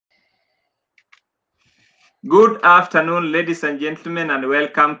Good afternoon, ladies and gentlemen, and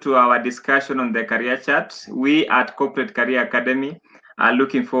welcome to our discussion on the career chart. We at Corporate Career Academy are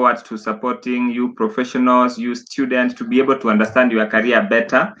looking forward to supporting you professionals, you students, to be able to understand your career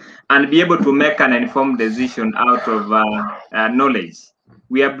better and be able to make an informed decision out of knowledge.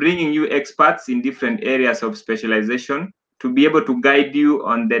 We are bringing you experts in different areas of specialization to be able to guide you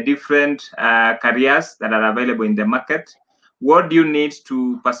on the different careers that are available in the market. What do you need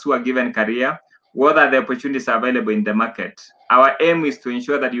to pursue a given career? What are the opportunities available in the market? Our aim is to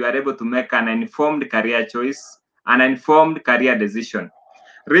ensure that you are able to make an informed career choice, an informed career decision.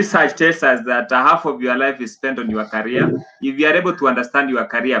 Research tells us that half of your life is spent on your career. If you are able to understand your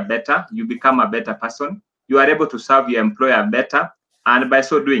career better, you become a better person. You are able to serve your employer better. And by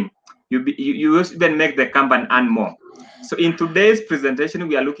so doing, you even make the company earn more. So in today's presentation,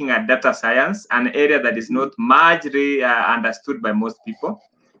 we are looking at data science, an area that is not much understood by most people.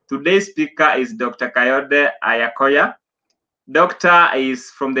 Today's speaker is Dr. Kayode Ayakoya. Doctor is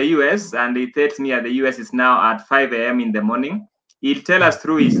from the US, and he tells me that the US is now at 5 a.m. in the morning. He'll take us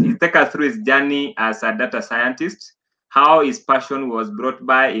through his journey as a data scientist, how his passion was brought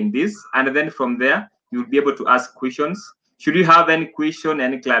by in this, and then from there, you'll be able to ask questions. Should you have any question,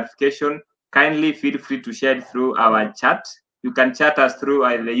 any clarification, kindly feel free to share it through our chat. You can chat us through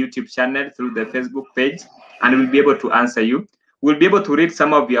the YouTube channel, through the Facebook page, and we'll be able to answer you. We'll be able to read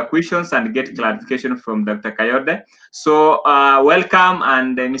some of your questions and get clarification from Dr. Kayode. So welcome,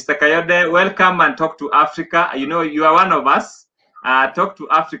 and Mr. Kayode, welcome and talk to Africa. You know, you are one of us. Talk to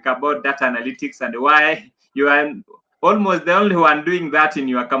Africa about data analytics and why you are almost the only one doing that in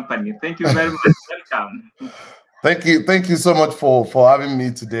your company. Thank you very much. Welcome. Thank you so much for having me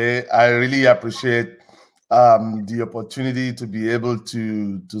today. I really appreciate the opportunity to be able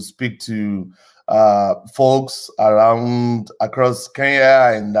to speak to folks across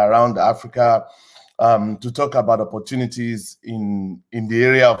Kenya and around Africa to talk about opportunities in the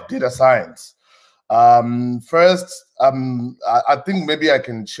area of data science. First, I think maybe I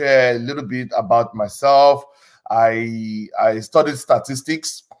can share a little bit about myself. I studied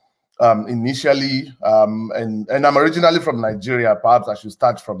statistics initially, and I'm originally from Nigeria. Perhaps I should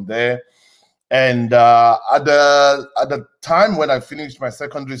start from there. And at the time when I finished my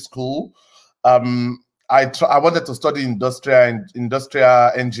secondary school, I wanted to study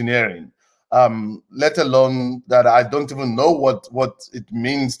industrial engineering. Let alone that I don't even know what it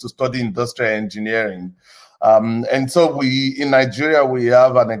means to study industrial engineering. And so in Nigeria, we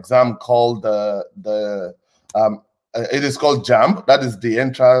have an exam called it is called JAMB. That is the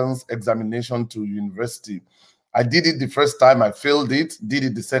entrance examination to university. I did it the first time, I failed it. Did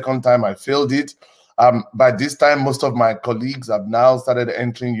it the second time, I failed it. By this time, most of my colleagues have now started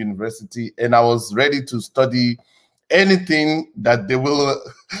entering university, and I was ready to study anything that they will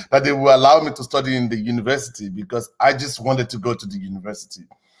allow me to study in the university, because I just wanted to go to the university.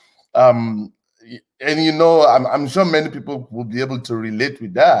 And you know, I'm sure many people will be able to relate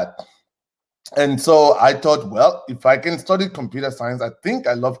with that. And so I thought, well, if I can study computer science, I think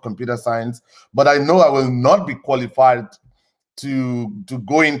I love computer science, but I know I will not be qualified to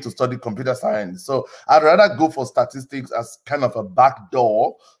go in to study computer science. So I'd rather go for statistics as kind of a back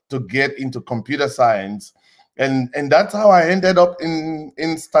door to get into computer science. And that's how I ended up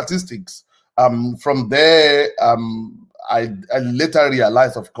in statistics. From there, I later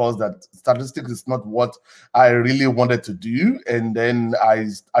realized, of course, that statistics is not what I really wanted to do. And then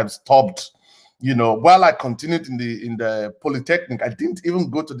I've stopped. You know, while I continued in the Polytechnic, I didn't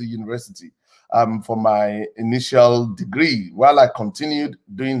even go to the university for my initial degree. While I continued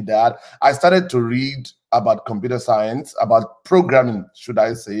doing that, I started to read about computer science, about programming, should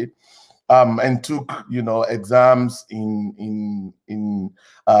I say, and took, you know, exams in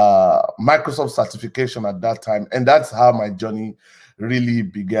Microsoft certification at that time, and that's how my journey really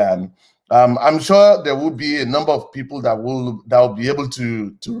began. I'm sure there will be a number of people that will be able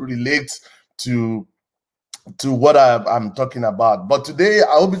to relate to what I'm talking about. But today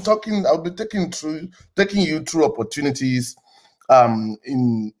I'll be taking you through opportunities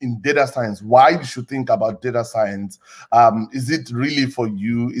in data science. Why you should think about data science. Is it really for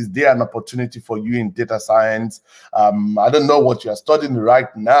you? Is there an opportunity for you in data science? I don't know what you're studying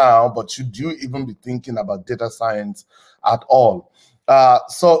right now, but should you even be thinking about data science at all?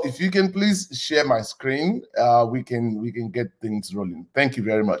 So if you can please share my screen, we can get things rolling. Thank you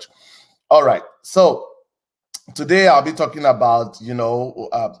very much. All right, so today I'll be talking about,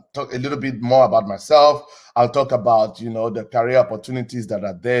 talk a little bit more about myself. I'll talk about, the career opportunities that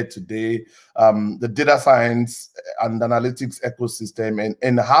are there today, the data science and analytics ecosystem,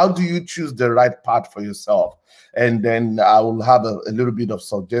 and how do you choose the right path for yourself. And then I will have a little bit of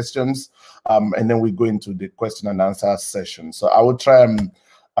suggestions, and then we go into the question and answer session. So I will try and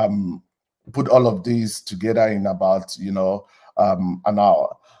put all of these together in about, an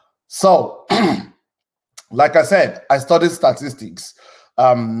hour. So, like I said, I studied statistics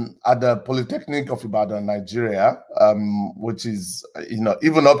at the Polytechnic of Ibadan, Nigeria, which is,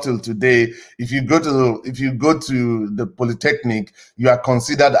 even up till today, if you go to the Polytechnic, you are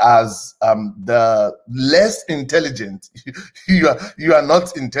considered as the less intelligent. you are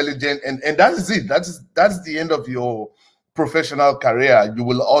not intelligent, and that is it. That's the end of your professional career. You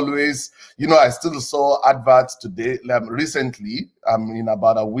will always, I still saw adverts today, recently, in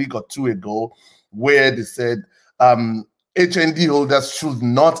about a week or two ago, where they said HND holders should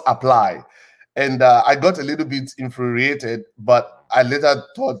not apply. And I got a little bit infuriated, but I later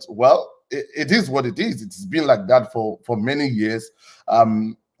thought, well, it is what it is. It's been like that for many years.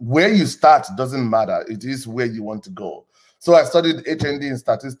 Where you start doesn't matter. It is where you want to go. So I studied HND in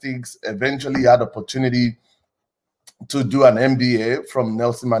statistics, eventually had opportunity to do an MBA from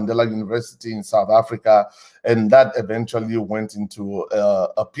Nelson Mandela University in South Africa, and that eventually went into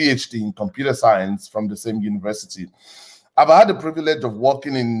a PhD in computer science from the same university. I've had the privilege of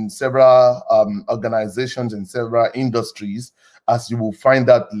working in several organizations and several industries, as you will find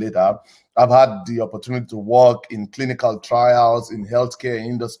out later. I've had the opportunity to work in clinical trials, in healthcare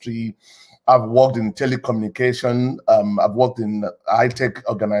industry. I've worked in telecommunication. I've worked in high-tech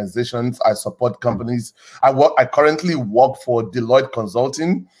organizations. I support companies. I currently work for Deloitte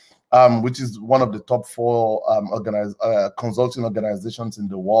Consulting, which is one of the top 4 consulting organizations in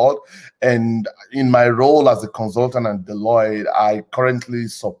the world. And in my role as a consultant at Deloitte, I currently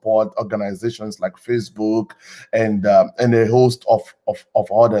support organizations like Facebook and a host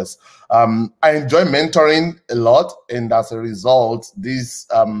of others. I enjoy mentoring a lot, and as a result, this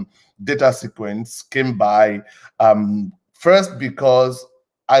DataCquence came by first because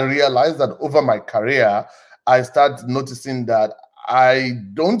I realized that over my career, I started noticing that I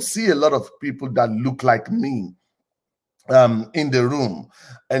don't see a lot of people that look like me in the room.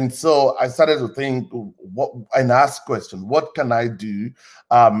 And so I started to think and ask questions, what can I do?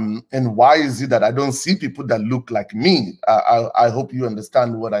 And why is it that I don't see people that look like me? I hope you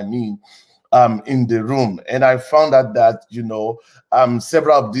understand what I mean. In the room. And I found out that,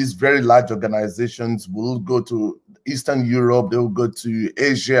 several of these very large organizations will go to Eastern Europe, they will go to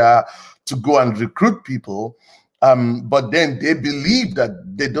Asia to go and recruit people. But then they believe that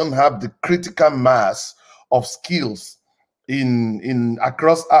they don't have the critical mass of skills in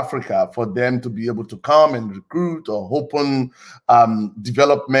across Africa for them to be able to come and recruit or open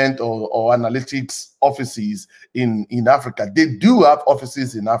development or analytics offices in Africa. They do have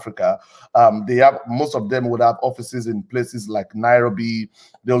offices in Africa. Most of them would have offices in places like Nairobi.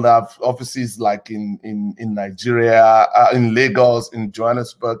 They'll have offices like in Nigeria, in Lagos, in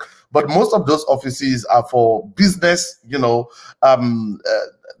Johannesburg. But most of those offices are for business,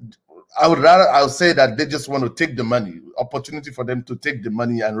 I would say that they just want to take the money, opportunity for them to take the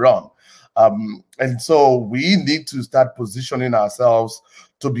money and run. And so we need to start positioning ourselves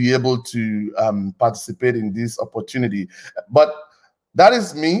to be able to participate in this opportunity. But that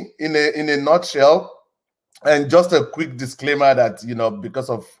is me in a nutshell. And just a quick disclaimer that, because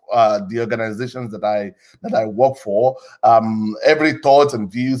of the organizations that I work for, every thought and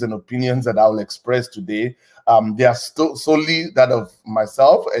views and opinions that I will express today, they are solely that of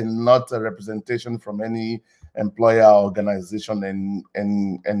myself and not a representation from any employer, organization,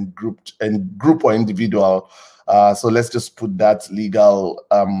 and group or individual. So let's just put that legal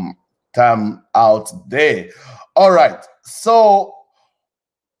term out there. All right. So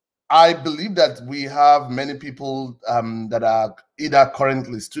I believe that we have many people that are either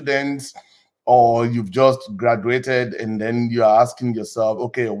currently students or you've just graduated, and then you are asking yourself,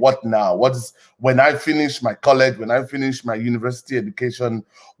 okay, what now? When I finish my college, when I finish my university education,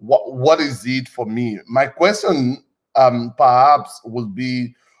 what is it for me? My question perhaps will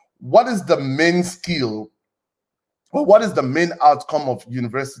be, what is the main skill or what is the main outcome of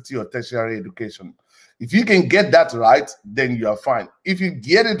university or tertiary education? If you can get that right, then you are fine. If you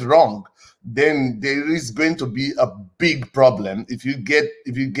get it wrong, then there is going to be a big problem. If you get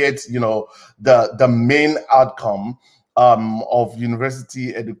the main outcome of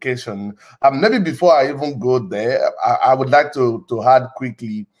university education. Maybe before I even go there, I would like to add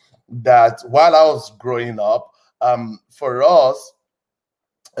quickly that while I was growing up, for us,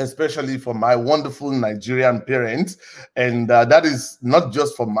 especially for my wonderful Nigerian parents. And that is not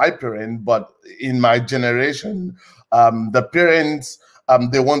just for my parent, but in my generation, the parents,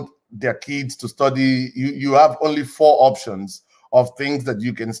 they want their kids to study. You have only 4 options of things that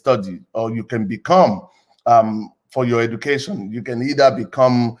you can study or you can become for your education. You can either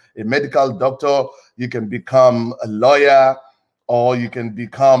become a medical doctor, you can become a lawyer, or you can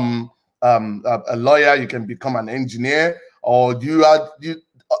become a lawyer, you can become an engineer, or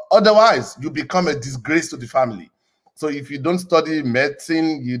otherwise you become a disgrace to the family. So if you don't study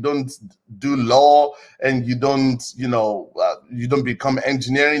medicine, you don't do law, and you don't, you don't become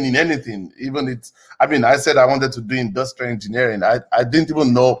engineering in anything. I said I wanted to do industrial engineering. I didn't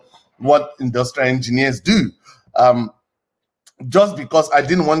even know what industrial engineers do. Just because I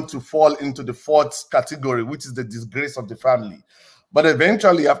didn't want to fall into the 4th category, which is the disgrace of the family. But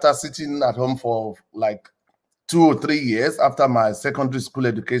eventually, after sitting at home for like 2 or 3 years after my secondary school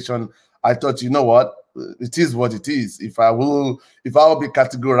education, I thought, you know what, it is what it is. If I will be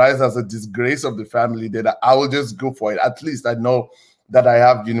categorized as a disgrace of the family, then I will just go for it. At least I know that I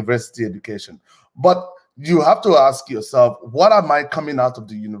have university education. But you have to ask yourself, what am I coming out of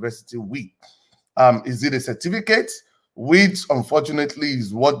the university with? Is it a certificate, which unfortunately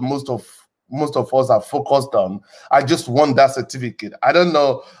is what most of us are focused on? I just want that certificate. I don't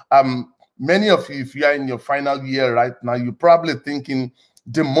know. Many of you, if you are in your final year right now, you're probably thinking,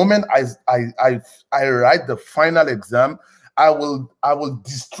 the moment I write the final exam, I will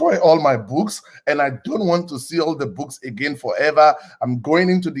destroy all my books, and I don't want to see all the books again forever. I'm going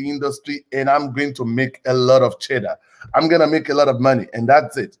into the industry and I'm going to make a lot of cheddar. I'm going to make a lot of money, and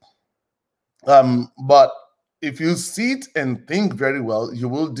that's it. But if you sit and think very well, you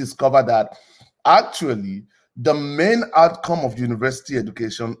will discover that actually the main outcome of university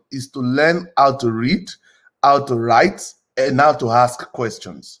education is to learn how to read, how to write, and how to ask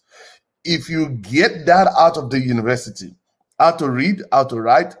questions. If you get that out of the university, how to read, how to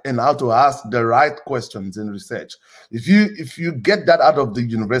write, and how to ask the right questions in research, if you get that out of the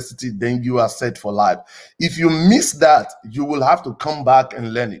university, then you are set for life. If you miss that, you will have to come back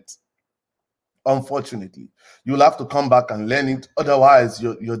and learn it. Unfortunately, you'll have to come back and learn it. Otherwise,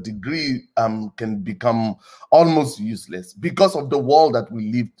 your degree can become almost useless because of the world that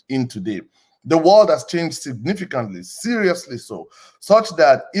we live in today. The world has changed significantly, seriously so, such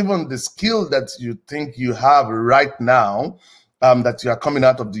that even the skill that you think you have right now, that you are coming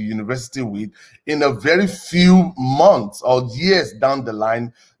out of the university with, in a very few months or years down the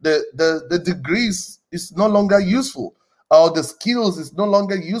line, the degrees is no longer useful. The skills is no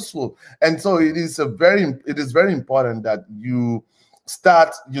longer useful. And so it is very important that you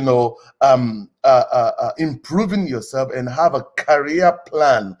start, improving yourself and have a career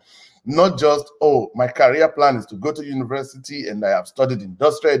plan. Not just, oh, my career plan is to go to university and I have studied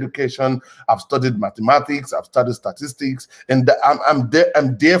industrial education, I've studied mathematics, I've studied statistics, and I'm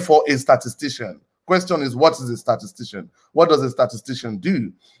therefore a statistician. Question is, what is a statistician? What does a statistician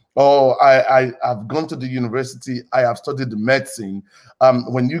do? Oh, I've gone to the university, I have studied medicine.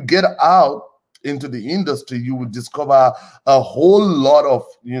 When you get out into the industry, you will discover a whole lot of,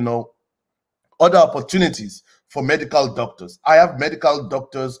 other opportunities for medical doctors. I have medical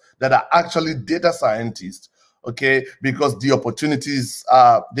doctors that are actually data scientists, okay, because the opportunities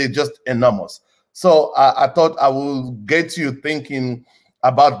they're just enormous. So I thought I will get you thinking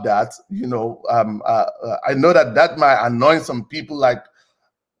about that. I know that might annoy some people, like,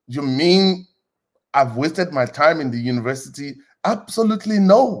 you mean I've wasted my time in the university? Absolutely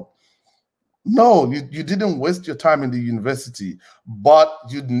no. No, you didn't waste your time in the university, but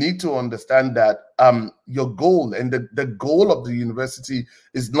you need to understand that your goal and the goal of the university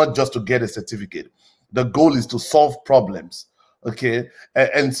is not just to get a certificate. The goal is to solve problems, okay?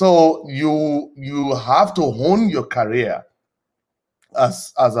 And so you have to hone your career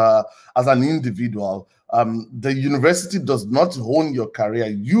as an individual. The university does not hone your career,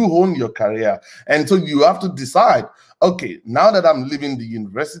 you hone your career. And so you have to decide, okay, now that I'm leaving the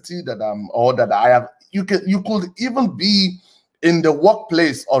university, you could even be in the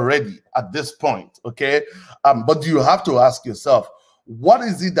workplace already at this point, okay? But you have to ask yourself, what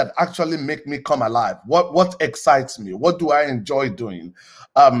is it that actually make me come alive? What excites me? What do I enjoy doing?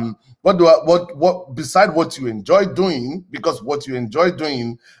 What beside what you enjoy doing, because what you enjoy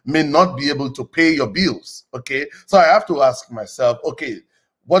doing may not be able to pay your bills, okay? So I have to ask myself, okay,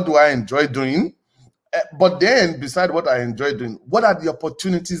 what do I enjoy doing? But then beside what I enjoy doing, what are the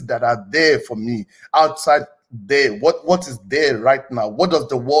opportunities that are there for me outside there? What is there right now? What does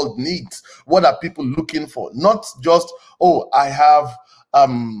the world need? What are people looking for? Not just, oh, I have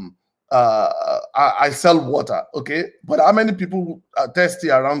I sell water, okay? But how many people are thirsty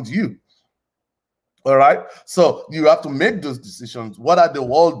around you? All right. So you have to make those decisions. What is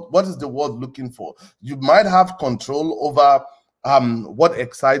the world looking for? You might have control over what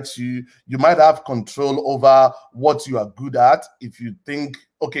excites you. You might have control over what you are good at. If you think,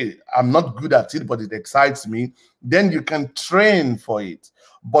 okay, I'm not good at it, but it excites me, then you can train for it.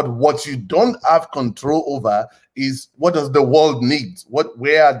 But what you don't have control over is, what does the world need?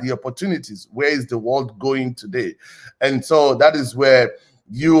 Where are the opportunities? Where is the world going today? And so that is where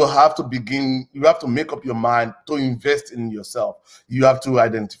you have to make up your mind to invest in yourself. You have to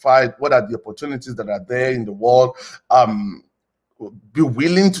identify what are the opportunities that are there in the world. Be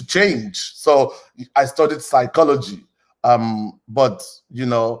willing to change. So I studied psychology, but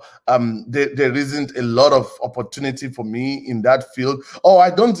there isn't a lot of opportunity for me in that field. Oh, I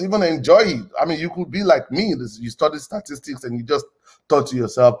don't even enjoy it. I mean, you could be like me. You study statistics and you just thought to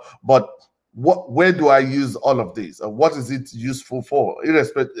yourself, but where do I use all of this? What is it useful for?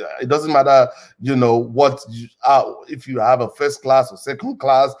 Irrespective, it doesn't matter, if you have a first class or second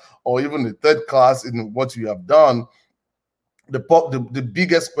class or even a third class in what you have done. The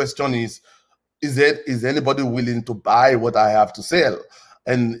biggest question is anybody willing to buy what I have to sell?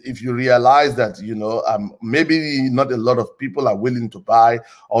 And if you realize that, maybe not a lot of people are willing to buy,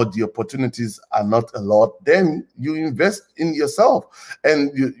 or the opportunities are not a lot, then you invest in yourself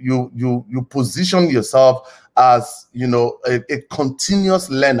and you position yourself as, a continuous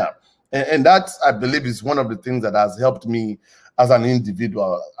learner. And that, I believe, is one of the things that has helped me as an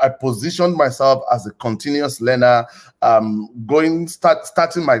individual. I positioned myself as a continuous learner.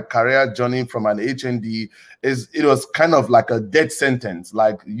 Starting my career journey from an HND, it was kind of like a death sentence.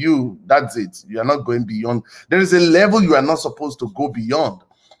 Like, that's it. You are not going beyond. There is a level you are not supposed to go beyond.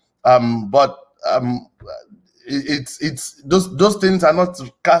 It's those things are not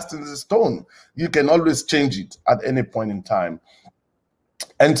cast in the stone. You can always change it at any point in time.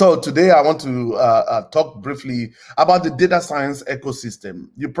 And so today I want to talk briefly about the data science ecosystem.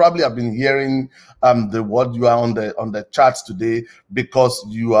 You probably have been hearing the word. You are on the charts today because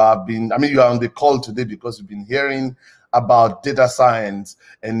you are on the call today because you've been hearing about data science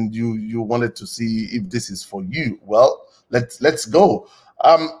and you wanted to see if this is for you. Well, let's go.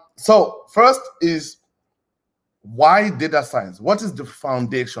 So first is, why data science? What is the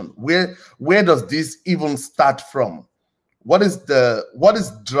foundation? Where does this even start from? What is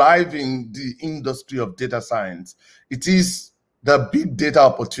driving the industry of data science? It is the big data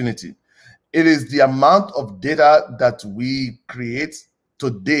opportunity. It is the amount of data that we create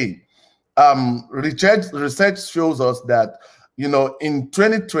today. Research shows us that, in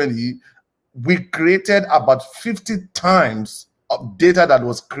 2020, we created about 50 times of data that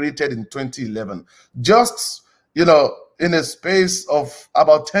was created in 2011, just, in a space of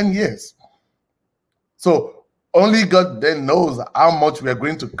about 10 years. So only God then knows how much we are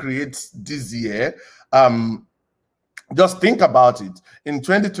going to create this year. Just think about it. In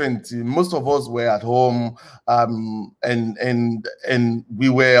 2020, most of us were at home, and we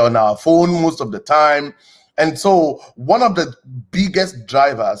were on our phone most of the time. And so one of the biggest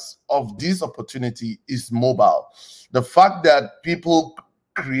drivers of this opportunity is mobile. The fact that people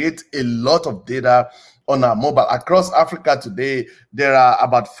create a lot of data on our mobile. Across Africa today, there are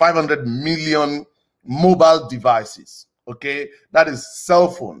about 500 million mobile devices. Okay, that is cell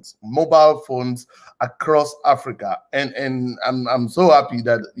phones, mobile phones across Africa, and I'm so happy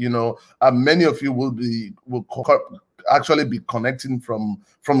that many of you will actually be connecting from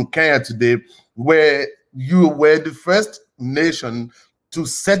Kenya today, where you were the first nation to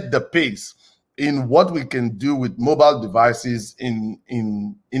set the pace in what we can do with mobile devices in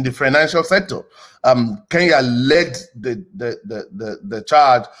the financial sector. Kenya led the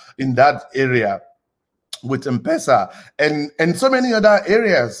charge in that area with M-Pesa and so many other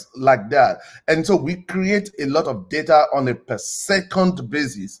areas like that. And so we create a lot of data on a per second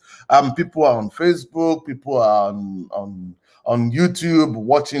basis. People are on Facebook, people are on YouTube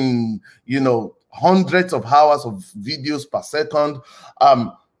watching, hundreds of hours of videos per second.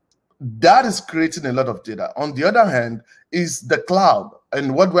 That is creating a lot of data. On the other hand, is the cloud.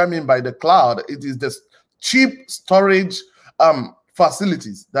 And what do I mean by the cloud? It is the cheap storage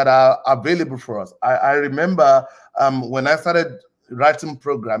facilities that are available for us. I remember when I started writing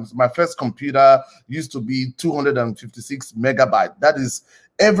programs, my first computer used to be 256 megabytes. That is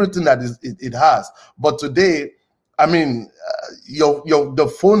everything that it has. But today,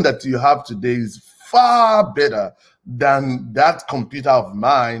 the phone that you have today is far better than that computer of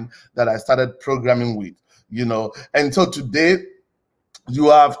mine that I started programming with, And so today you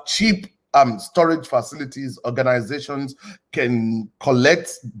have cheap storage facilities. Organizations can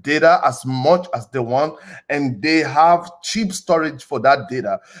collect data as much as they want, and they have cheap storage for that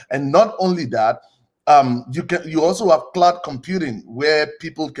data. And not only that, you also have cloud computing, where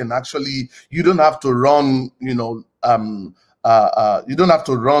people can actually, you don't have to run, you don't have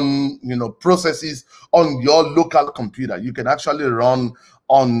to run, processes on your local computer. You can actually run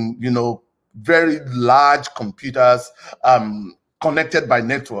on, very large computers, connected by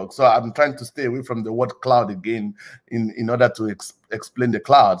network. So I'm trying to stay away from the word cloud again in order to explain the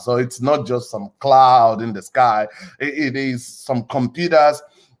cloud. So it's not just some cloud in the sky. It is some computers,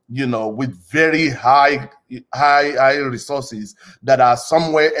 with very high resources that are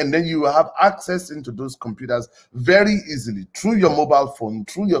somewhere, and then you have access into those computers very easily through your mobile phone,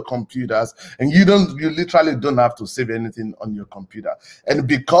 through your computers, and you literally don't have to save anything on your computer. And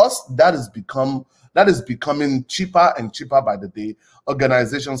because that is becoming cheaper and cheaper by the day,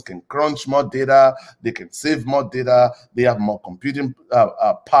 organizations can crunch more data, they can save more data, they have more computing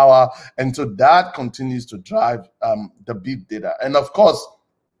power, and so that continues to drive the big data. And of course,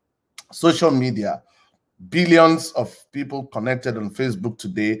 social media, billions of people connected on Facebook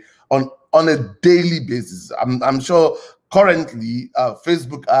today on a daily basis. I'm sure currently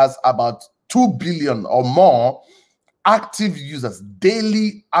Facebook has about 2 billion or more active users,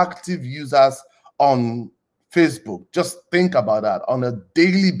 daily active users on Facebook. Just think about that. On a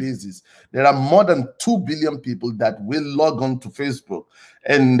daily basis, there are more than 2 billion people that will log on to Facebook.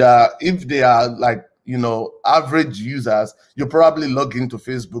 And if they are like, average users, you probably log into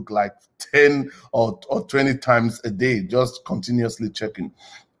Facebook like 10 or 20 times a day, just continuously checking.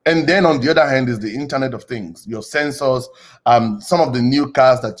 And then on the other hand is the Internet of Things, your sensors. Some of the new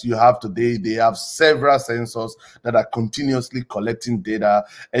cars that you have today, they have several sensors that are continuously collecting data.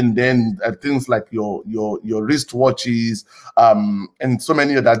 And then things like your wristwatches, and so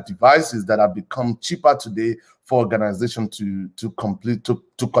many other devices that have become cheaper today for organizations to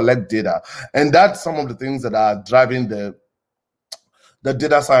collect data. And that's some of the things that are driving the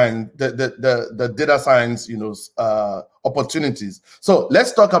data science, the data science, opportunities. So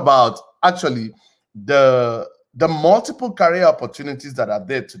let's talk about actually the multiple career opportunities that are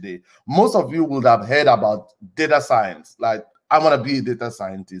there today. Most of you would have heard about data science, like I want to be a data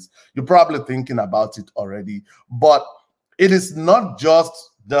scientist. You're probably thinking about it already, but it is not just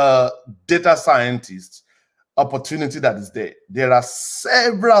the data scientists opportunity that is there. There are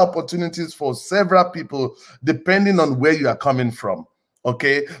several opportunities for several people depending on where you are coming from.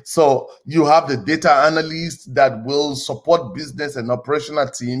 Okay, so you have the data analysts that will support business and operational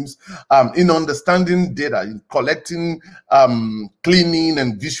teams in understanding data, in collecting, cleaning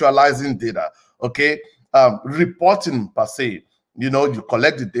and visualizing data. Okay, reporting per se. You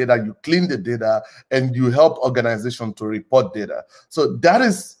collect the data, you clean the data, and you help organizations to report data. So that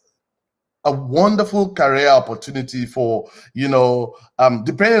is a wonderful career opportunity for,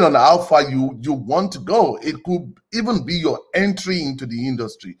 depending on how far you want to go. It could even be your entry into the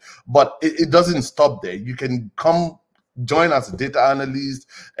industry, but it doesn't stop there. You can come join as a data analyst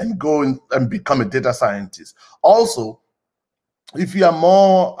and go and become a data scientist. Also, if you are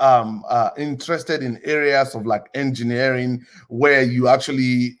more interested in areas of like engineering, where you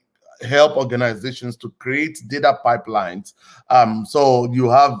actually help organizations to create data pipelines, so you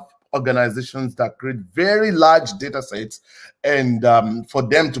have organizations that create very large data sets, and for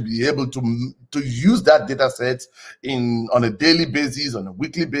them to be able to use that data set on a daily basis, on a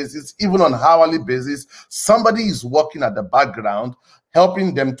weekly basis, even on an hourly basis, somebody is working at the background,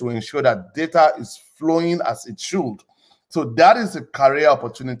 helping them to ensure that data is flowing as it should. So that is a career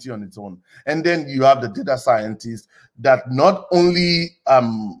opportunity on its own. And then you have the data scientist that not only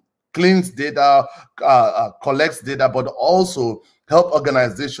cleans data, collects data, but also help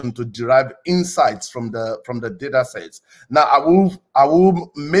organizations to derive insights from the data sets. Now, I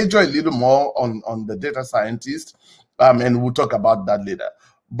will major a little more on the data scientist, and we'll talk about that later.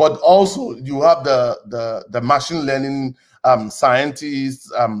 But also, you have the machine learning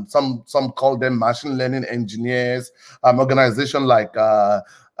scientists. Some call them machine learning engineers. Organization like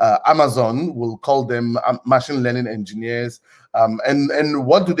Amazon will call them machine learning engineers. And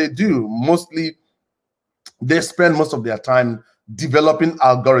what do they do? Mostly, they spend most of their time developing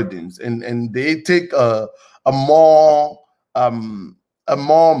algorithms, and they take a more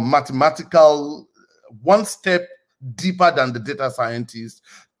mathematical, one step deeper than the data scientists.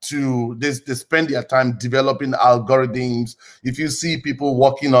 They spend their time developing algorithms. If you see people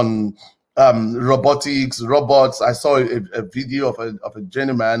working on robots, I saw a video of a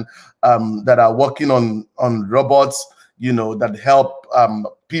gentleman that are working on robots, that help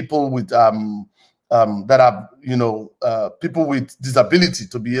people with that are, people with disability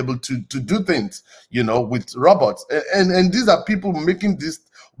to be able to do things, with robots. And these are people making this,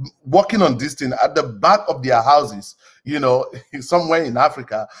 working on this thing at the back of their houses, somewhere in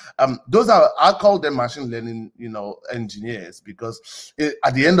Africa. Those are, I call them machine learning, engineers, because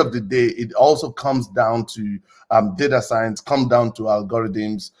at the end of the day, it also comes down to data science, come down to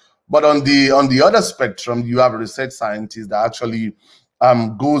algorithms. But on the other spectrum, you have research scientists that actually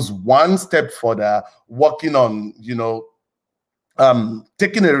goes one step further, working on,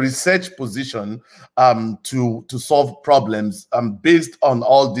 taking a research position to solve problems based on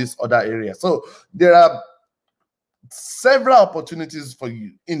all these other areas. So there are several opportunities for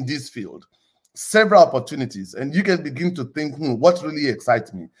you in this field, several opportunities, and you can begin to think, what really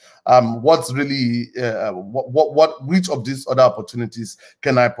excites me? What's really which of these other opportunities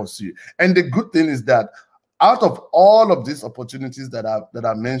can I pursue? And the good thing is that out of all of these opportunities that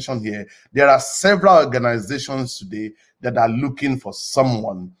are mentioned here, there are several organizations today that are looking for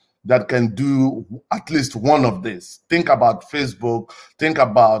someone that can do at least one of this. Think about Facebook, think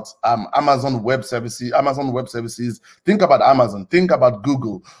about Amazon Web Services, think about Amazon, think about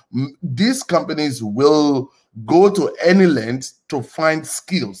Google. These companies will go to any length to find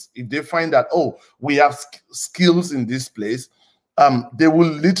skills. If they find that, oh, we have skills in this place, they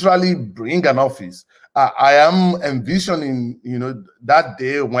will literally bring an office. I am envisioning, that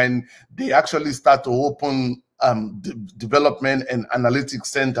day when they actually start to open development and analytics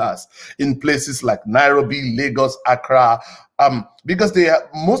centers in places like Nairobi, Lagos, Accra, because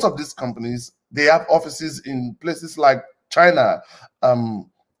most of these companies, they have offices in places like China,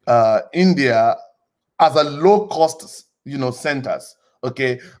 India, as a low-cost, centers.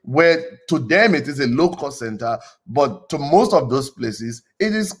 Okay, where to them it is a low-cost center, but to most of those places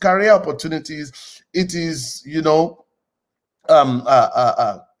it is career opportunities. It is,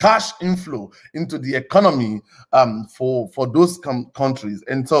 cash inflow into the economy for those countries.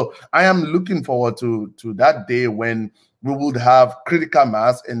 And so I am looking forward to that day when we would have critical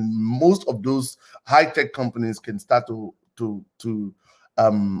mass and most of those high-tech companies can start to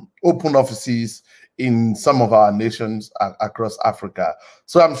open offices in some of our nations across Africa.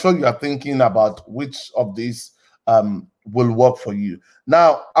 So I'm sure you are thinking about which of these will work for you.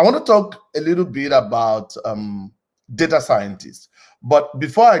 Now, I want to talk a little bit about data scientists. But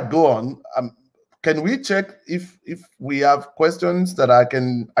before I go on, can we check if we have questions that I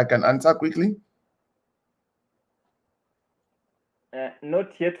can answer quickly?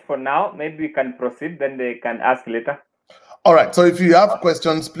 Not yet for now. Maybe we can proceed, then they can ask later. All right. So if you have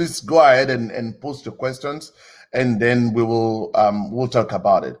questions, please go ahead and post your questions, and then we will we'll talk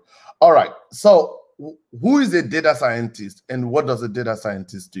about it. All right. So who is a data scientist, and what does a data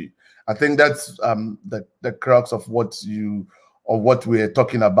scientist do? I think that's the crux of what we're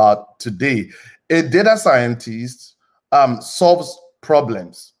talking about today. A data scientist solves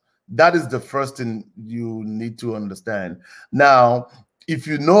problems. That is the first thing you need to understand. Now, if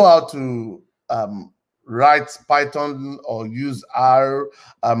you know how to write Python or use R,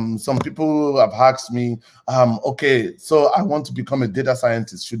 some people have asked me, okay, so I want to become a data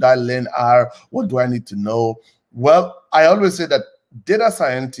scientist. Should I learn R? What do I need to know? Well, I always say that data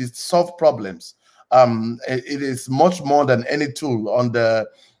scientists solve problems. It is much more than any tool. On the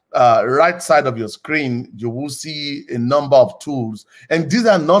right side of your screen, you will see a number of tools, and these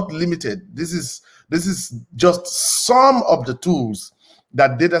are not limited. This is just some of the tools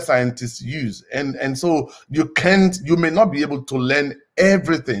that data scientists use, and so you may not be able to learn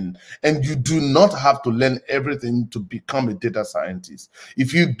everything, and you do not have to learn everything to become a data scientist.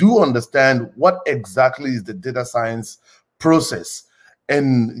 If you do understand what exactly is the data science process,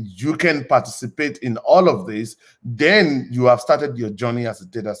 and you can participate in all of this, then you have started your journey as a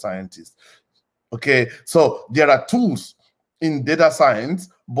data scientist. Okay, so there are tools in data science,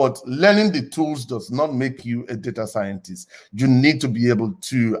 but learning the tools does not make you a data scientist. You need to be able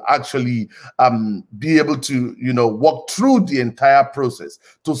to actually walk through the entire process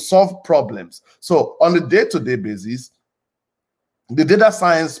to solve problems. So on a day-to-day basis, the data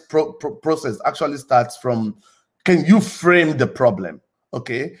science process actually starts from, can you frame the problem?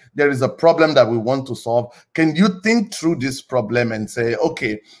 Okay, there is a problem that we want to solve. Can you think through this problem and say,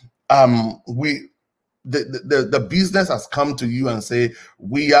 okay, the business has come to you and say,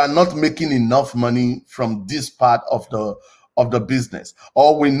 we are not making enough money from this part of the business,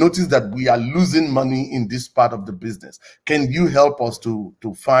 or we notice that we are losing money in this part of the business. Can you help us to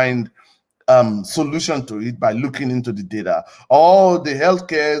find solution to it by looking into the data? Or the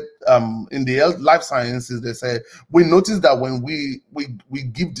healthcare, in the life sciences, they say, we notice that when we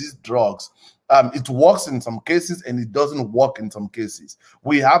give these drugs, It works in some cases and it doesn't work in some cases.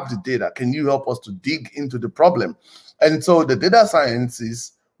 We have the data. Can you help us to dig into the problem? And so the data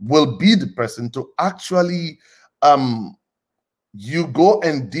scientists will be the person to actually you go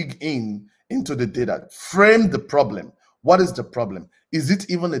and dig into the data, frame the problem. What is the problem? Is it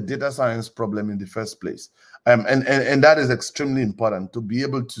even a data science problem in the first place? And that is extremely important, to be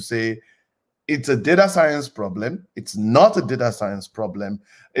able to say it's a data science problem, it's not a data science problem,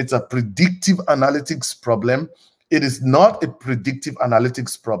 it's a predictive analytics problem, it is not a predictive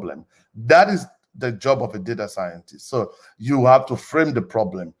analytics problem. That is the job of a data scientist. So you have to frame the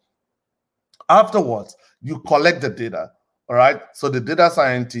problem. Afterwards, you collect the data. All right. So the data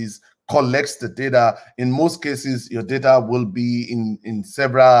scientist collects the data. In most cases, your data will be in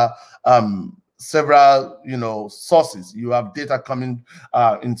several sources. You have data coming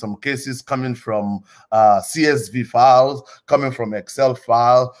in some cases coming from CSV files, coming from Excel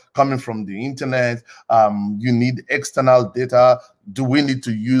file, coming from the internet. You need external data. Do we need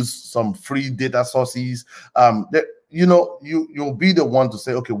to use some free data sources? You'll be the one to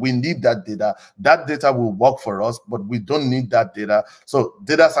say, okay, we need that data. That data will work for us, but we don't need that data. So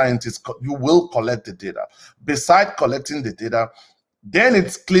data scientists, you will collect the data. Besides collecting the data, then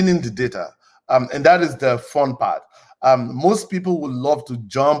it's cleaning the data. And that is the fun part. Most people would love to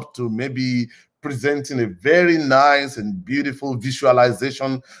jump to maybe presenting a very nice and beautiful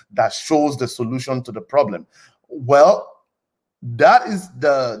visualization that shows the solution to the problem. Well,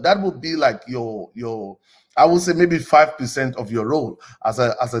 that would be like your I would say maybe 5% of your role as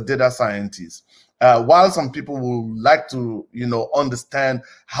a data scientist. While some people will like to, understand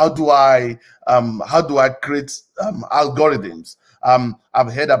how do I create algorithms.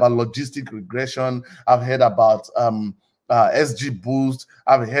 I've heard about logistic regression. I've heard about SGBoost.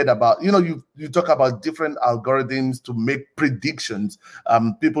 I've heard about, you talk about different algorithms to make predictions.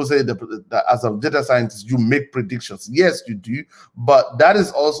 People say that as a data scientist, you make predictions. Yes, you do, but that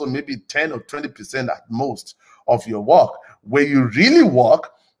is also maybe 10 or 20% at most of your work. Where you really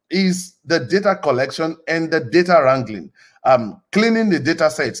work is the data collection and the data wrangling, cleaning the data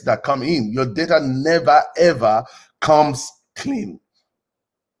sets that come in. Your data never, ever comes clean.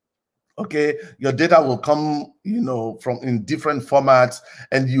 Okay, your data will come, from in different formats,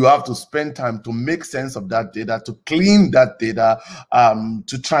 and you have to spend time to make sense of that data, to clean that data,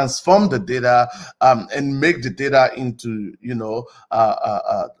 to transform the data, and make the data into, into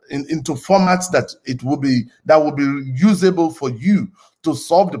formats that will be usable for you to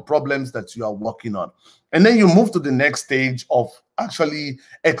solve the problems that you are working on. And then you move to the next stage of actually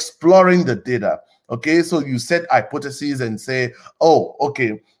exploring the data. Okay, so you set hypotheses and say, oh,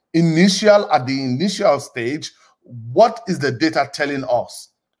 okay, at the initial stage, what is the data telling us?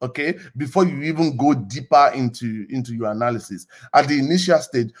 Okay, before you even go deeper into your analysis, at the initial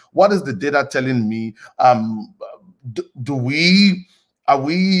stage, what is the data telling me? The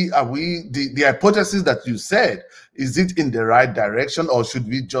hypothesis that you said, is it in the right direction, or should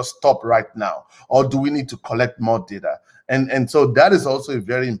we just stop right now, or do we need to collect more data? And so that is also a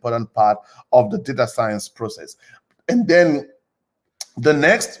very important part of the data science process. And then the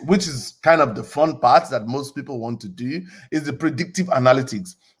next, which is kind of the fun part that most people want to do, is the predictive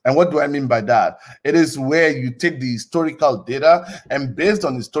analytics. And what do I mean by that? It is where you take the historical data, and based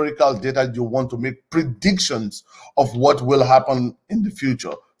on historical data, you want to make predictions of what will happen in the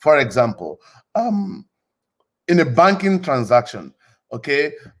future. For example, in a banking transaction,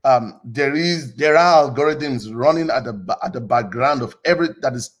 okay, there are algorithms running at the background of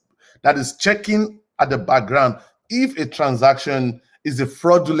that is checking at the background if a transaction is a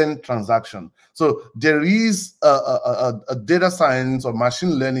fraudulent transaction. So there is a data science or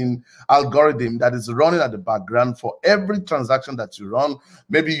machine learning algorithm that is running at the background for every transaction that you run.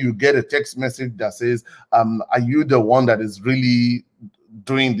 Maybe you get a text message that says, are you the one that is really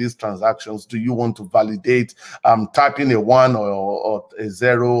doing these transactions? Do you want to validate? Type in a 1 or a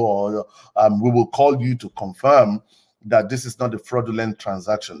 0, or we will call you to confirm that this is not a fraudulent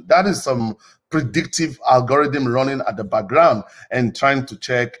transaction. That is some predictive algorithm running at the background and trying to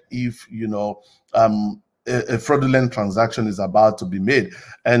check if a fraudulent transaction is about to be made,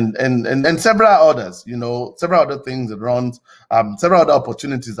 and several others, several other things that runs, several other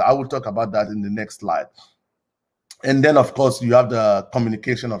opportunities. I will talk about that in the next slide. And then, of course, you have the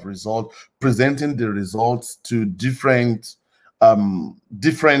communication of results, presenting the results to different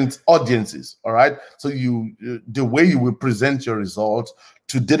audiences. All right, so the way you will present your results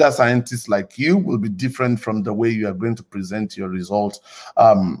to data scientists like you will be different from the way you are going to present your results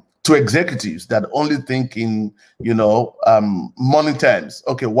to executives that only think in money terms.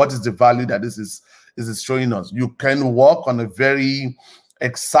 Okay, what is the value that this is showing us? You can work on a very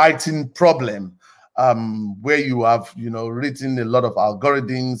exciting problem where you have, written a lot of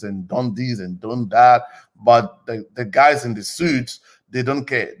algorithms and done this and done that, but the guys in the suits, they don't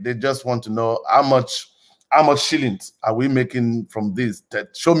care. They just want to know how much shillings are we making from this?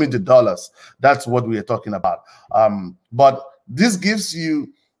 Show me the dollars. That's what we are talking about. But this gives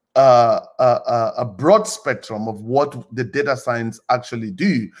you a broad spectrum of what the data science actually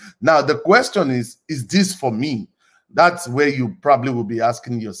do. Now, the question is this for me? That's where you probably will be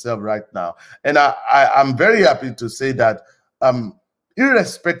asking yourself right now. And I'm very happy to say that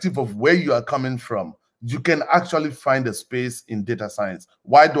irrespective of where you are coming from, you can actually find a space in data science.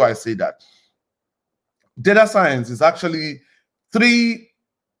 Why do I say that? Data science is actually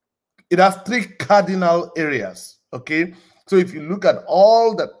it has three cardinal areas, okay? So if you look at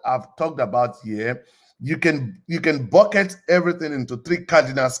all that I've talked about here, you can bucket everything into three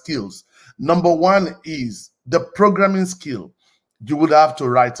cardinal skills. Number one is the programming skill. You would have to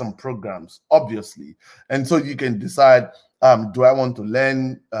write some programs, obviously. And so you can decide, do I want to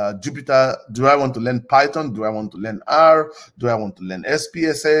learn Jupyter? Do I want to learn Python? Do I want to learn R? Do I want to learn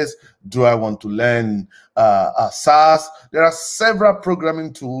SPSS? Do I want to learn SAS? There are several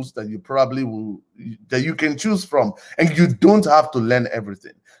programming tools that you probably that you can choose from, and you don't have to learn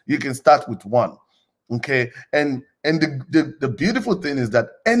everything. You can start with one, okay? And the beautiful thing is that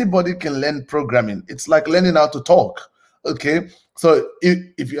anybody can learn programming. It's like learning how to talk. Okay, so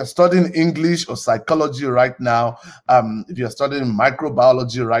if you're studying English or psychology right now, if you're studying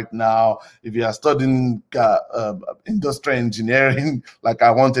microbiology right now, if you're studying industrial engineering, like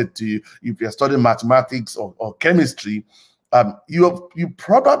I wanted to, if you're studying mathematics or chemistry, you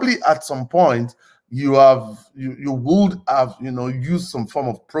probably at some point you would have used some form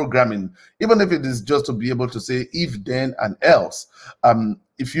of programming, even if it is just to be able to say if, then, and else.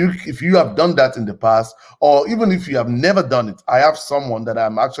 If you have done that in the past, or even if you have never done it, I have someone that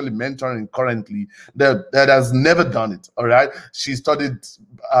I'm actually mentoring currently that has never done it. All right, she studied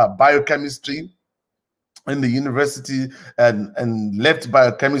biochemistry in the university and left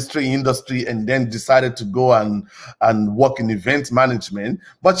biochemistry industry and then decided to go and work in event management.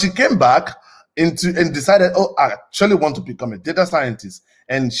 But she came back and decided, oh, I actually want to become a data scientist,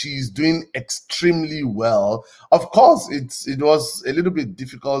 and she's doing extremely well. Of course, it was a little bit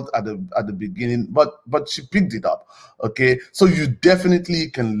difficult at the beginning, but she picked it up. Okay, so you definitely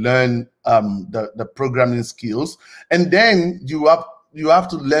can learn the programming skills, and then you have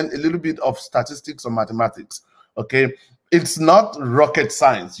to learn a little bit of statistics or mathematics. Okay, it's not rocket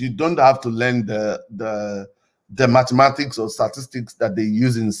science. You don't have to learn the mathematics or statistics that they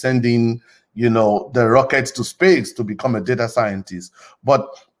use in sending the rockets to space to become a data scientist. But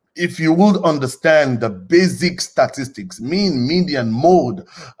if you would understand the basic statistics, mean, median, mode,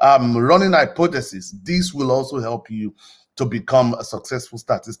 running hypothesis, this will also help you to become a successful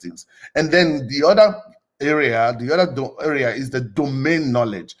statistician. And then the other area is the domain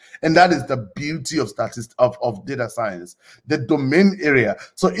knowledge, and that is the beauty of of data science, the domain area.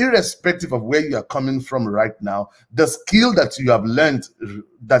 So irrespective of where you are coming from right now, the skill that you have learned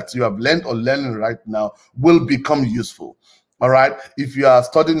or learning right now will become useful. All right, if you are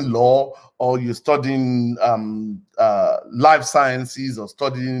studying law, or you're studying life sciences, or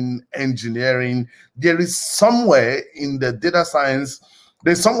studying engineering, there is somewhere in the data science,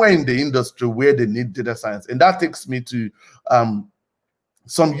 there's somewhere in the industry where they need data science. And that takes me to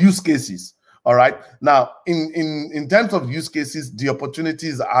some use cases. All right. Now, in terms of use cases, the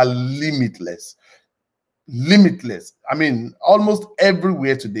opportunities are limitless. Limitless. I mean, almost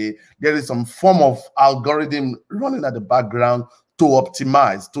everywhere today, there is some form of algorithm running at the background to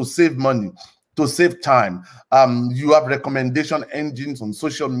optimize, to save money, to save time. You have recommendation engines on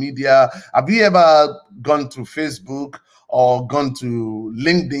social media. Have you ever gone to Facebook or gone to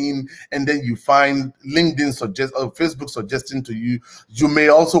LinkedIn, and then you find LinkedIn or Facebook suggesting to you, you may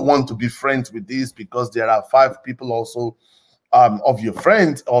also want to be friends with this because there are 5 people also of your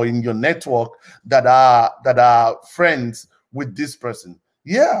friends or in your network that are friends with this person.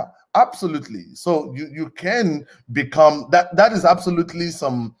 Yeah, absolutely. So you can become that. That is absolutely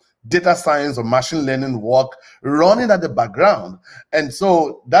some data science or machine learning work running at the background. And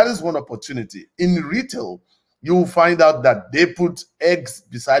so that is one opportunity. In retail, you will find out that they put eggs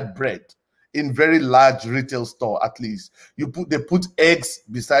beside bread. In very large retail store, at least, they put eggs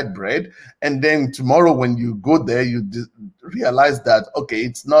beside bread, and then tomorrow when you go there, you realize that, okay,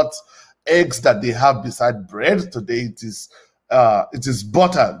 it's not eggs that they have beside bread today. It is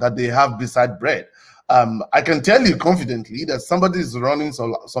butter that they have beside bread. I can tell you confidently that somebody is running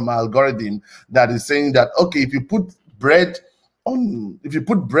some algorithm that is saying that, okay, if you put bread if you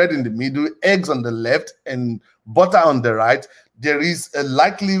put bread in the middle, eggs on the left, and butter on the right, there is a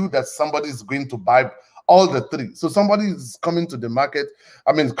likelihood that somebody is going to buy all the three. So somebody is coming to the market,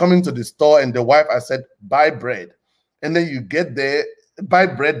 coming to the store, and the wife, I said, buy bread. And then you get there, buy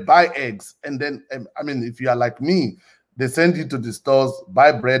bread, buy eggs. And then, if you are like me, they send you to the stores,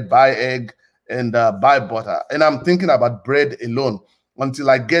 buy bread, buy egg, and buy butter. And I'm thinking about bread alone until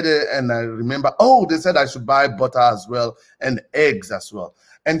I get it and I remember, oh, they said I should buy butter as well and eggs as well.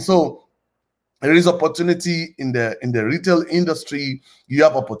 And so there is opportunity in the retail industry. You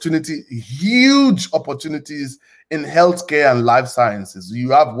have opportunity, huge opportunities in healthcare and life sciences.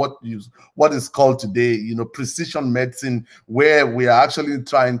 You have what is called today, precision medicine, where we are actually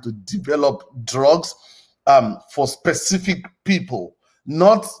trying to develop drugs for specific people.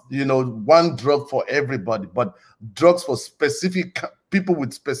 Not, one drug for everybody, but drugs for specific people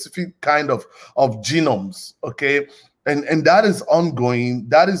with specific kind of genomes, okay? And that is ongoing.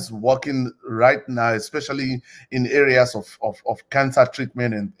 That is working right now, especially in areas of cancer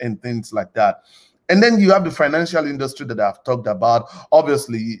treatment and things like that. And then you have the financial industry that I've talked about.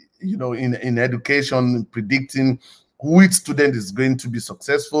 Obviously, in education, predicting which student is going to be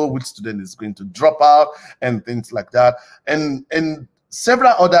successful, which student is going to drop out, and things like that. And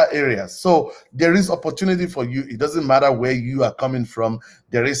several other areas. So there is opportunity for you. It doesn't matter where you are coming from.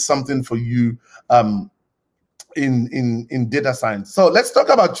 There is something for you in data science. So let's talk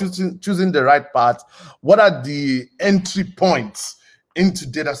about choosing the right path. What are the entry points into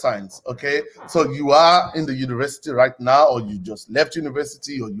data science? Okay, so you are in the university right now, or you just left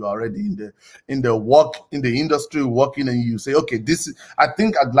university, or you are already in the industry working, and you say, okay, I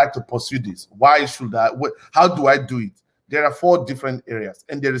think I'd like to pursue this. Why should I? How do I do it? There are 4 different areas,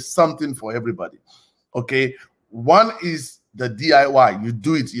 and there is something for everybody. Okay, one is the DIY. You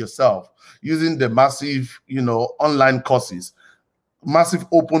do it yourself using the massive, online courses, massive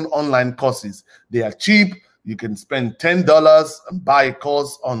open online courses. They are cheap. You can spend $10 and buy a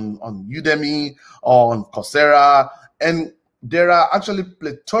course on Udemy or on Coursera, and there are actually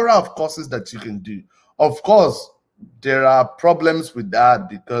plethora of courses that you can do. Of course, there are problems with that,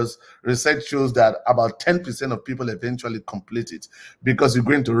 because research shows that about 10% of people eventually complete it, because you're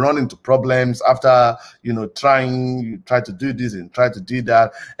going to run into problems after, you try to do this and try to do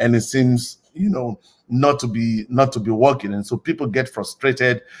that, and it seems, not to be working. And so people get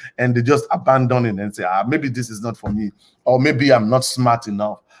frustrated and they just abandon it and say, maybe this is not for me, or maybe I'm not smart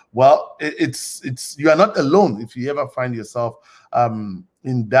enough. Well, you are not alone. If you ever find yourself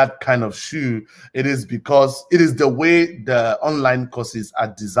in that kind of shoe, it is because it is the way the online courses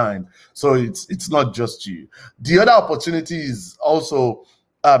are designed. So it's not just you. The other opportunity is also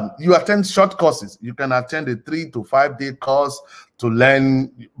you attend short courses. You can attend a 3 to 5 day course to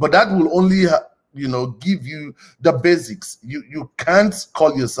learn, but that will only give you the basics. You can't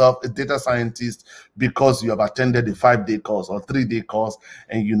call yourself a data scientist because you have attended a 5-day course or 3-day course,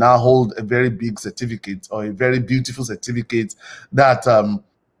 and you now hold a very big certificate or a very beautiful certificate that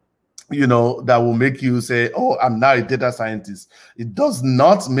that will make you say, oh, I'm now a data scientist. It does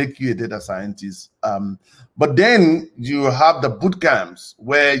not make you a data scientist. But then you have the boot camps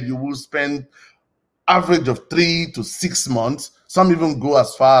where you will spend average of 3 to 6 months. Some even go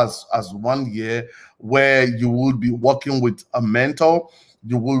as far as 1 year, where you will be working with a mentor.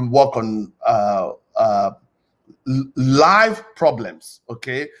 You will work on live problems.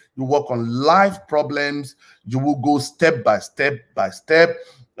 Okay, you work on live problems. You will go step by step by step.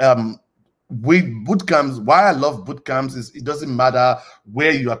 With boot camps, why I love boot camps is it doesn't matter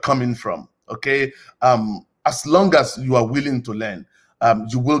where you are coming from. Okay, as long as you are willing to learn,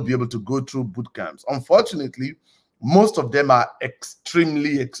 you will be able to go through boot camps. Unfortunately, most of them are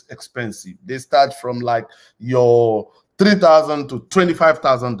extremely expensive. They start from like your $3,000 to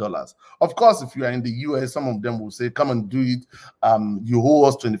 $25,000. Of course, if you are in the US, some of them will say, come and do it. You owe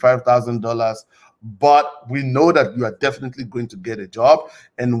us $25,000. But we know that you are definitely going to get a job.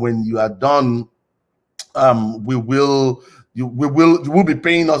 And when you are done, you will be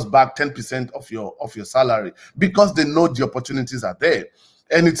paying us back 10% of your salary, because they know the opportunities are there.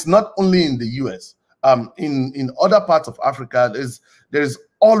 And it's not only in the US. In other parts of Africa, there's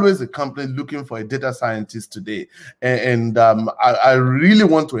always a company looking for a data scientist today. And I really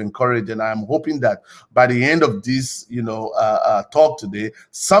want to encourage, and I'm hoping that by the end of this talk today,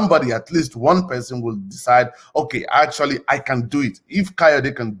 somebody, at least one person, will decide, okay, actually I can do it. If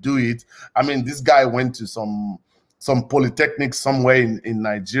Kayode can do it, I mean, this guy went to some polytechnic somewhere in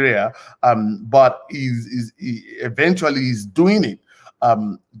Nigeria, but he eventually is doing it.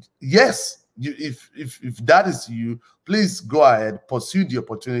 Yes, if that is you, please go ahead, pursue the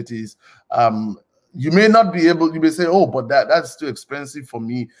opportunities. you may not be able, you may say, oh, but that's too expensive for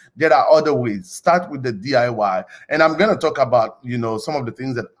me. There are other ways. Start with the DIY. And I'm going to talk about, you know, some of the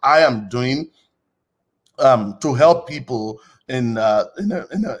things that I am doing to help people in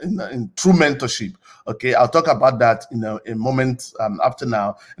true mentorship. Okay, I'll talk about that in a moment after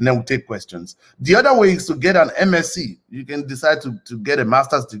now, and then we'll take questions. The other way is to get an MSc. You can decide to get a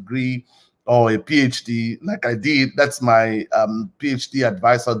master's degree or a PhD, like I did. That's my PhD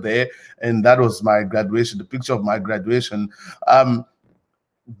advisor there, and that was my graduation, the picture of my graduation.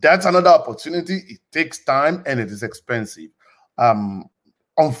 That's another opportunity. It takes time and it is expensive.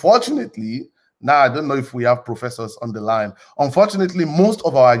 Unfortunately, now, I don't know if we have professors on the line. Unfortunately, most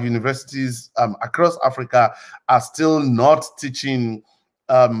of our universities across Africa are still not teaching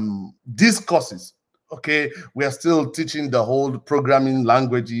these courses. Okay, we are still teaching the whole programming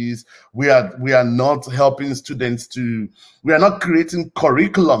languages. We are not helping students to. We are not creating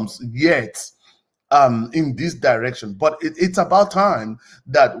curriculums yet in this direction. But it's about time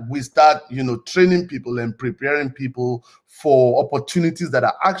that we start, you know, training people and preparing people for opportunities that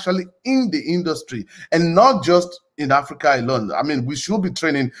are actually in the industry and not just in Africa alone. I mean, we should be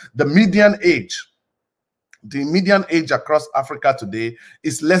training the median age. The median age across Africa today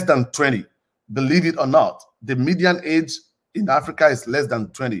is less than 20. Believe it or not, the median age in Africa is less than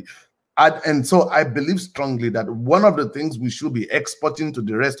 20. And so I believe strongly that one of the things we should be exporting to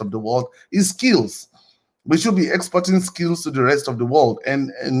the rest of the world is skills. We should be exporting skills to the rest of the world.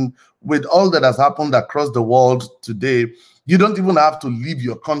 And with all that has happened across the world today, you don't even have to leave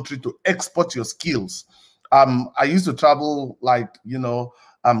your country to export your skills. I used to travel, like, you know,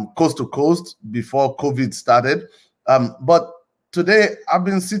 coast to coast before COVID started. But today I've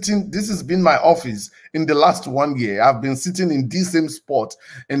been sitting, this has been my office in the last 1 year. I've been sitting in this same spot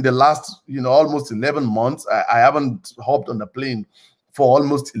in the last, you know, almost 11 months. I haven't hopped on a plane for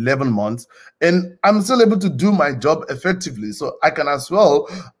almost 11 months, and I'm still able to do my job effectively. So I can as well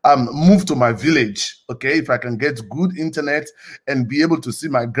move to my village, okay, if I can get good internet and be able to see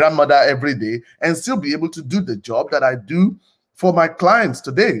my grandmother every day and still be able to do the job that I do for my clients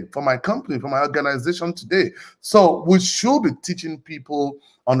today, for my company, for my organization today. So we should be teaching people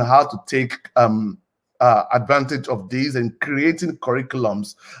on how to take advantage of these and creating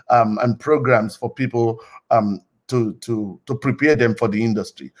curriculums and programs for people to prepare them for the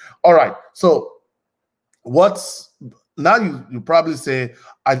industry. All right. So what's now, you probably say,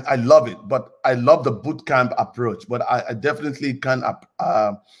 I love it, but I love the boot camp approach, but I definitely can't,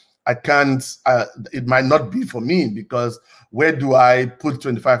 I can't, it might not be for me, because where do I put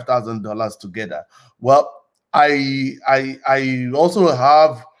 $25,000 together? Well, I also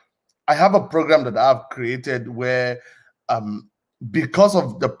have, I have a program that I've created where, because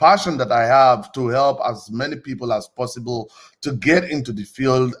of the passion that I have to help as many people as possible to get into the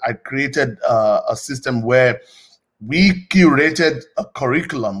field, I created a system where we curated a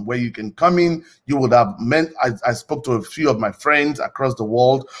curriculum where you can come in. You would have I spoke to a few of my friends across the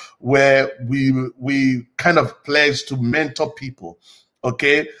world where we kind of pledged to mentor people.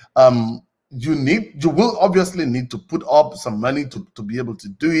 Okay. You will obviously need to put up some money to be able to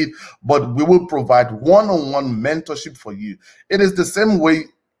do it, but we will provide one-on-one mentorship for you. It is the same way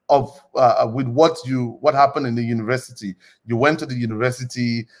of with what happened in the university. You went to the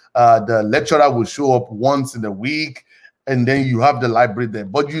university, the lecturer will show up once in a week, and then you have the library there.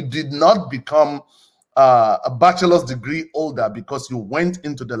 But you did not become a bachelor's degree holder because you went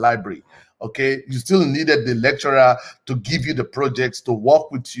into the library. Okay, you still needed the lecturer to give you the projects, to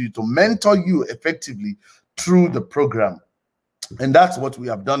work with you, to mentor you effectively through the program. And that's what we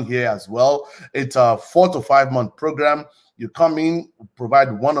have done here as well. It's a 4 to 5 month program. You come in,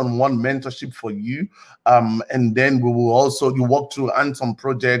 provide one-on-one mentorship for you, and then we will also, you walk through hands-on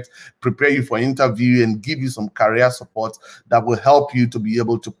projects, prepare you for interview, and give you some career support that will help you to be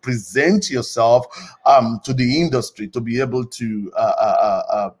able to present yourself to the industry, to be able to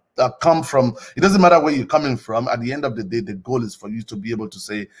come from, it doesn't matter where you're coming from. At the end of the day, the goal is for you to be able to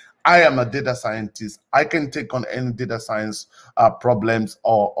say, I am a data scientist. I can take on any data science problems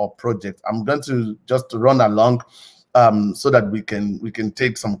or project. I'm going to just run along so that we can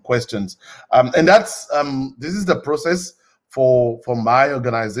take some questions. And that's this is the process for my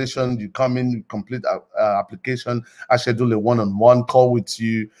organization. You come in, you complete application. I schedule a one-on-one call with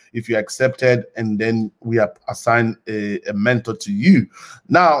you if you're accepted, and then we assign a mentor to you.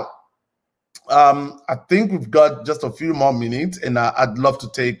 Now, I think we've got just a few more minutes, and I'd love to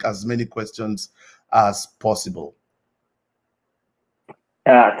take as many questions as possible.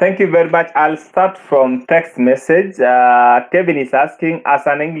 Thank you very much. I'll start from text message. Kevin is asking, as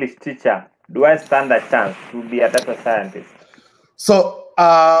an English teacher, do I stand a chance to be a data scientist? So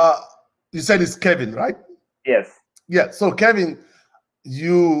You said it's Kevin, right? Yes. Yeah. So Kevin,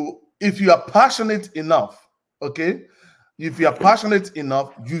 if you are passionate enough, okay, if you are passionate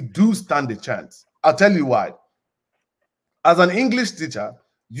enough, you do stand a chance. I'll tell you why. As an English teacher,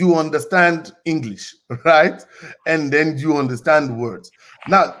 you understand English, right? And then you understand words.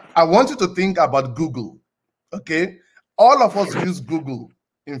 Now, I want you to think about Google, okay? All of us use Google.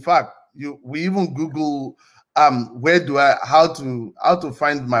 In fact, we even Google how to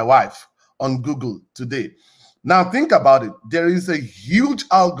find my wife on Google today. Now think about it. There is a huge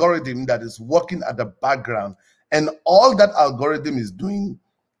algorithm that is working at the background, and all that algorithm is doing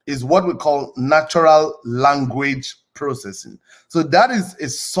is what we call natural language processing. So that is a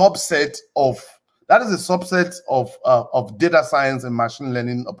subset of data science and machine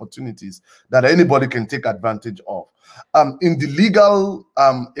learning opportunities that anybody can take advantage of. In the legal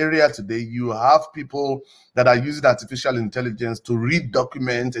area today, you have people that are using artificial intelligence to read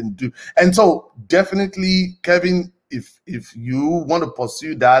documents and so definitely, Kevin, if you want to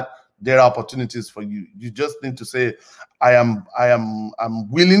pursue that, there are opportunities for you. You just need to say, I'm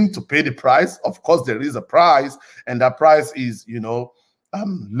willing to pay the price. Of course, there is a price, and that price is,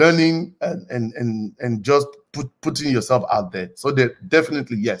 learning and just putting yourself out there. So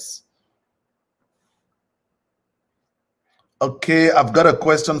definitely yes. Okay, I've got a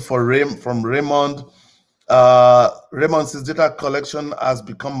question from Raymond. Raymond says data collection has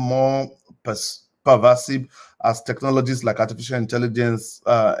become more pervasive as technologies like artificial intelligence,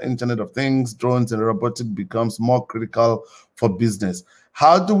 Internet of Things, drones, and robotics becomes more critical for business.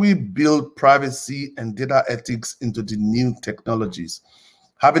 How do we build privacy and data ethics into the new technologies,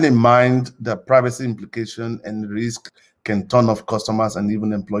 having in mind the privacy implication and risk can turn off customers and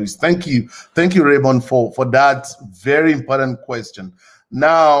even employees? Thank you, Raymond, for that very important question.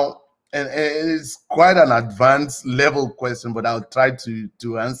 Now, and it's quite an advanced level question, but I'll try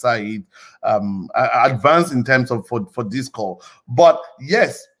to answer it advanced in terms of for this call. But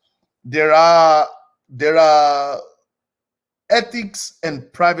yes, there are ethics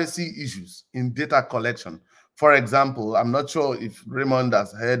and privacy issues in data collection. For example, I'm not sure if Raymond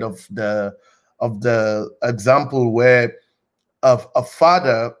has heard of the example where a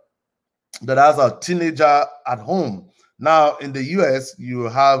father that has a teenager at home. Now, in the US, you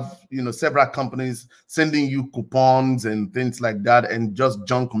have several companies sending you coupons and things like that, and just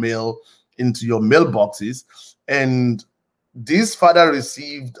junk mail into your mailboxes. And this father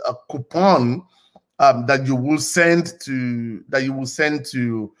received a coupon that you will send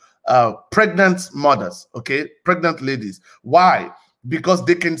to pregnant mothers, okay, pregnant ladies. Why? Because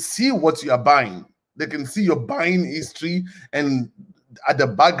they can see what you are buying. They can see your buying history, and at the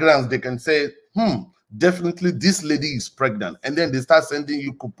background they can say, definitely this lady is pregnant. And then they start sending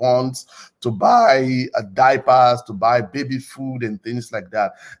you coupons to buy diapers, to buy baby food and things like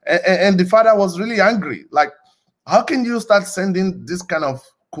that. And the father was really angry. Like, how can you start sending this kind of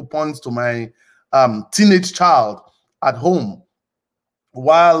coupons to my teenage child at home,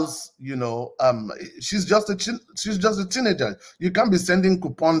 whilst she's just a teenager? You can't be sending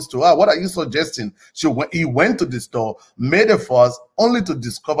coupons to her. What are you suggesting? He went to the store, made a fuss, only to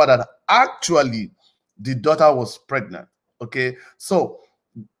discover that actually the daughter was pregnant. Okay, so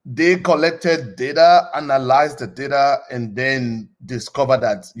they collected data, analyzed the data, and then discovered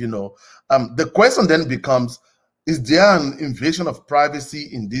that the question then becomes, is there an invasion of privacy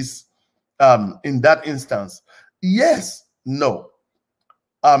in this in that instance? Yes, no.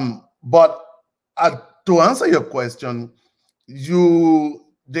 But to answer your question,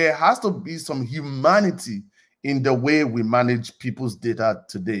 there has to be some humanity in the way we manage people's data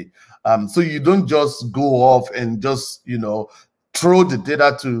today. So you don't just go off and just throw the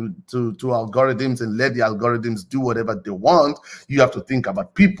data to algorithms and let the algorithms do whatever they want. You have to think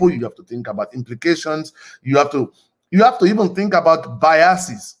about people. You have to think about implications. You have to even think about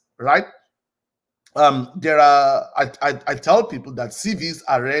biases, right? I tell people that CVs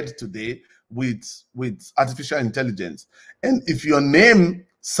are read today with artificial intelligence, and if your name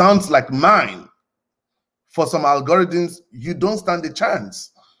sounds like mine, for some algorithms you don't stand a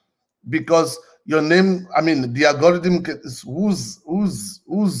chance, because your name, the algorithm is who's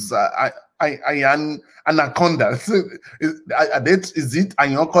anaconda. Is it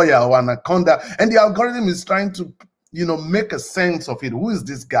Anyokoya or anaconda? And the algorithm is trying to make a sense of it. Who is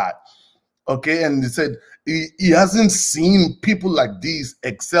this guy? Okay, and he said he hasn't seen people like these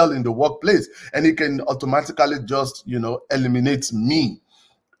excel in the workplace, and he can automatically just eliminate me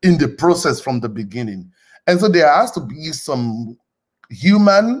in the process from the beginning. And so there has to be some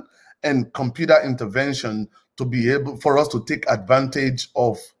human and computer intervention to be able for us to take advantage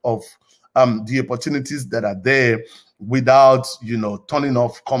of the opportunities that are there without, you know, turning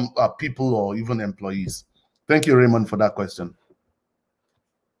off people or even employees. Thank you, Raymond, for that question.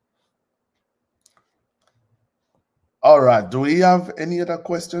 All right. Do we have any other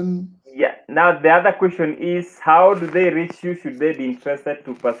question? Yeah. Now, the other question is, how do they reach you? Should they be interested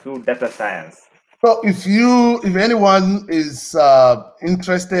to pursue data science? So if anyone is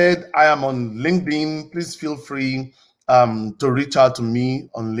interested, I am on LinkedIn. Please feel free to reach out to me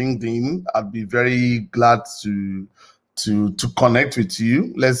on LinkedIn. I'd be very glad to connect with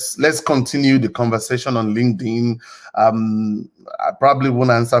you. Let's continue the conversation on LinkedIn. I probably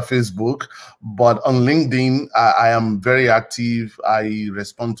won't answer Facebook, but on LinkedIn, I am very active. I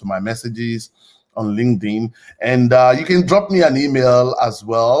respond to my messages on LinkedIn, and you can drop me an email as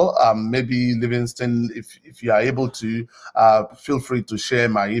well. Maybe Livingston, if you are able to, feel free to share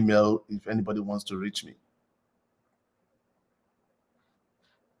my email if anybody wants to reach me.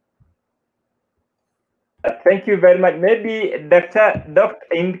 Thank you very much. Maybe Doctor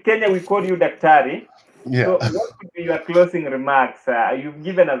in Kenya we call you Daktari. Yeah. So what could be your closing remarks? You've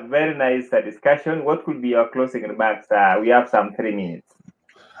given a very nice discussion. What could be your closing remarks? We have some 3 minutes.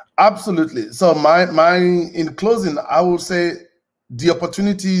 Absolutely. So in closing, I will say the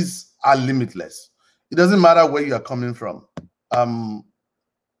opportunities are limitless. It doesn't matter where you are coming from.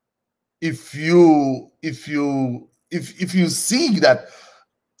 If you see that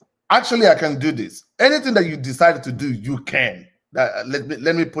actually I can do this, anything that you decided to do, you can.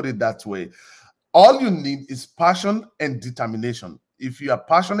 Let me put it that way. All you need is passion and determination. If you are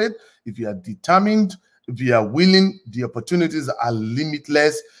passionate, if you are determined, if you are willing, the opportunities are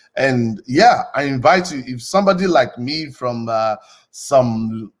limitless. And yeah, I invite you, if somebody like me from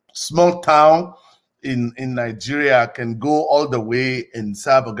some small town in Nigeria can go all the way and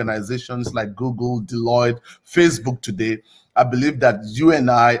serve organizations like Google, Deloitte, Facebook today, I believe that you and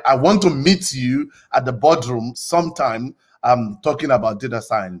I want to meet you at the boardroom sometime talking about data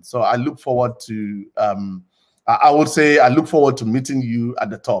science. So I look forward to, I would say I look forward to meeting you at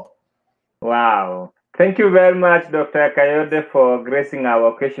the top. Wow. Thank you very much, Dr. Kayode, for gracing our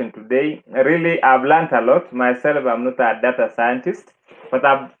occasion today. Really, I've learned a lot. Myself, I'm not a data scientist, but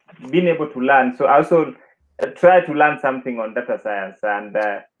I've been able to learn. So I also try to learn something on data science and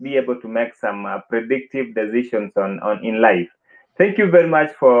be able to make some predictive decisions in life. Thank you very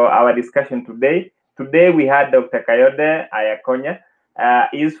much for our discussion today. Today, we had Dr. Kayode Ayakonya.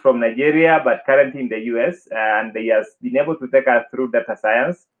 He's from Nigeria, but currently in the US, and he has been able to take us through data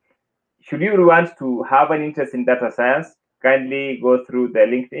science. Should you want to have an interest in data science, kindly go through the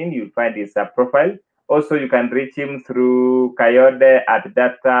LinkedIn. You'll find his profile. Also, you can reach him through Kayode at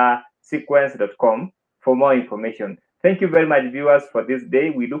DataCquence.com for more information. Thank you very much, viewers, for this day.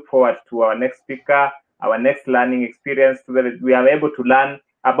 We look forward to our next speaker, our next learning experience, so that we are able to learn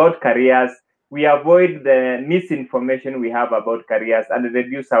about careers. We avoid the misinformation we have about careers and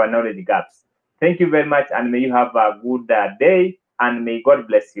reduce our knowledge gaps. Thank you very much, and may you have a good day. And may God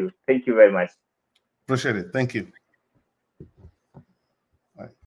bless you. Thank you very much. Appreciate it. Thank you.